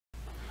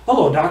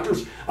Hello,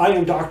 doctors. I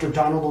am Dr.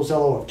 Donald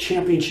Ozello of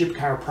Championship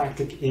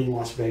Chiropractic in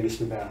Las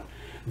Vegas, Nevada.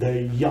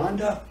 The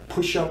Janda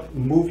push-up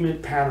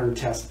movement pattern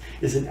test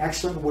is an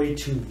excellent way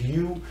to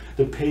view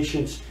the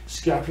patient's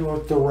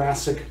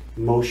scapulothoracic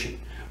motion.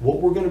 What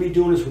we're going to be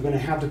doing is we're going to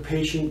have the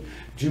patient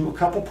do a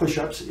couple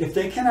push-ups. If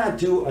they cannot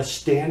do a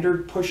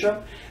standard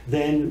push-up,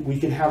 then we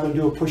can have them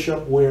do a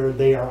push-up where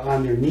they are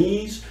on their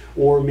knees,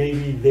 or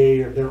maybe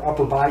their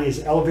upper body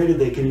is elevated.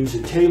 They can use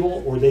a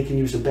table or they can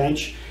use a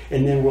bench.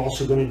 And then we're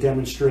also going to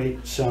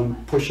demonstrate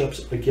some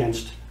push-ups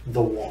against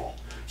the wall.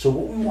 So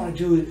what we want to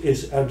do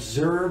is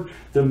observe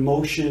the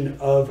motion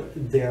of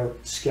their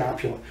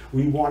scapula.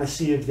 We want to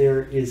see if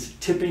there is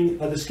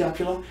tipping of the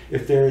scapula,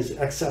 if there is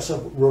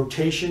excessive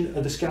rotation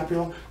of the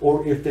scapula,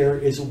 or if there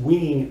is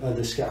winging of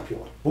the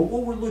scapula. But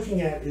what we're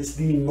looking at is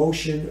the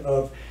motion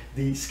of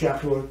the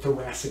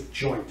scapulothoracic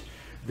joint.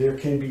 There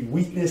can be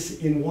weakness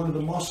in one of the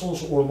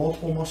muscles or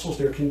multiple muscles.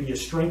 There can be a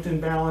strength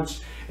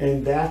imbalance,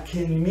 and that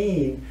can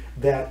mean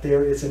that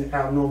there is an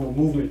abnormal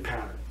movement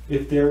pattern.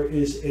 If there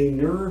is a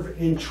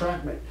nerve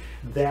entrapment,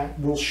 that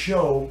will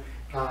show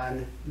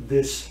on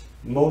this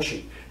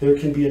motion. There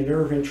can be a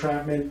nerve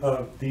entrapment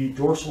of the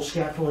dorsal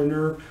scapular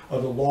nerve,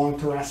 of the long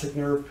thoracic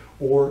nerve,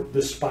 or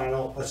the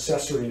spinal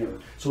accessory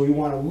nerve. So we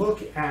want to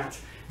look at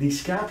the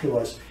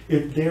scapulas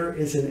if there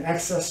is an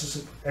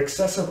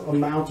excessive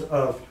amount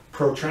of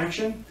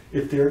protraction,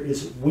 if there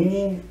is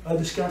winging of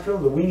the scapula.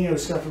 The winging of the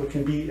scapula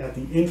can be at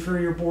the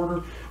inferior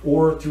border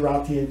or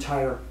throughout the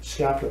entire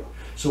scapula.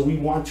 So we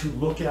want to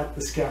look at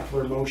the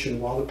scapular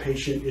motion while the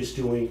patient is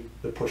doing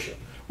the push-up.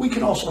 We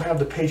can also have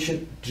the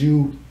patient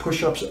do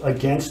push-ups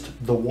against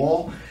the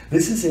wall.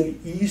 This is an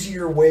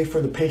easier way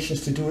for the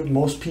patients to do it.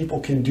 Most people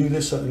can do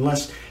this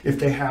unless if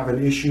they have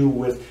an issue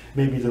with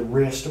maybe the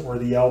wrist or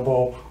the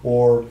elbow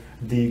or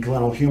the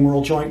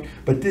glenohumeral joint.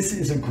 But this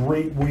is a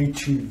great way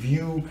to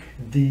view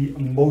the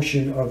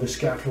motion of the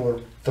scapular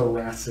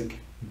thoracic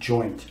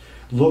joint.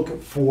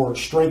 Look for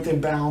strength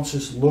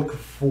imbalances, look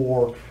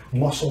for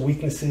muscle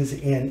weaknesses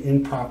and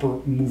improper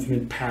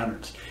movement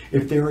patterns.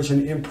 If there is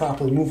an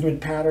improper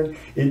movement pattern,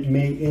 it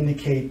may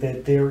indicate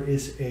that there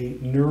is a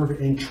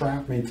nerve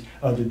entrapment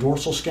of the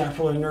dorsal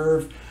scapular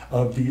nerve,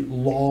 of the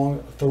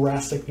long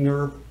thoracic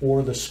nerve,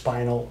 or the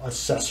spinal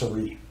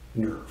accessory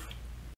nerve.